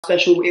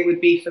special it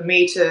would be for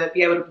me to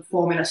be able to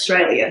perform in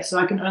Australia. So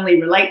I can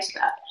only relate to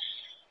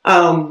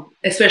that,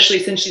 especially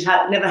since she's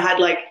never had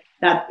like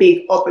that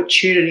big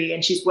opportunity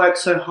and she's worked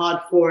so hard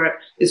for it.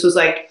 This was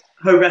like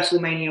her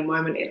WrestleMania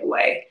moment in a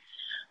way.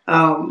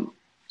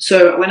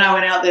 So when I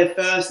went out there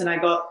first and I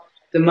got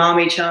the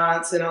mommy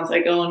chance and I was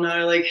like, oh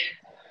no, like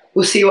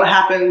we'll see what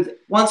happens.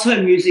 Once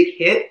her music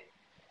hit,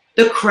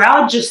 the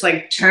crowd just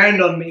like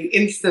turned on me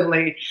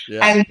instantly.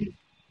 Yeah. And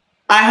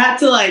I had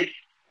to like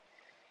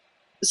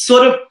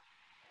sort of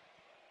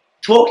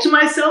talk to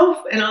myself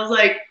and I was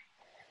like,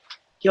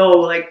 yo,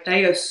 like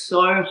they are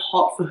so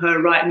hot for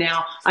her right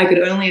now. I could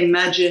only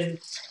imagine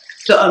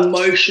the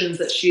emotions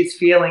that she's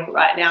feeling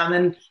right now. And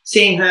then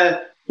seeing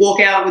her walk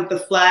out with the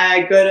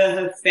flag, go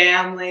to her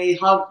family,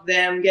 hug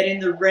them, get in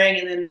the ring,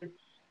 and then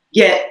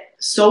get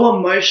so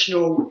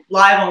emotional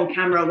live on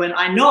camera when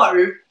I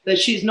know that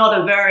she's not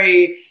a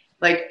very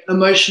like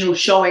emotional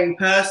showing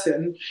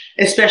person,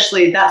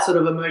 especially that sort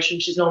of emotion.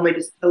 She's normally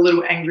just a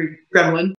little angry gremlin.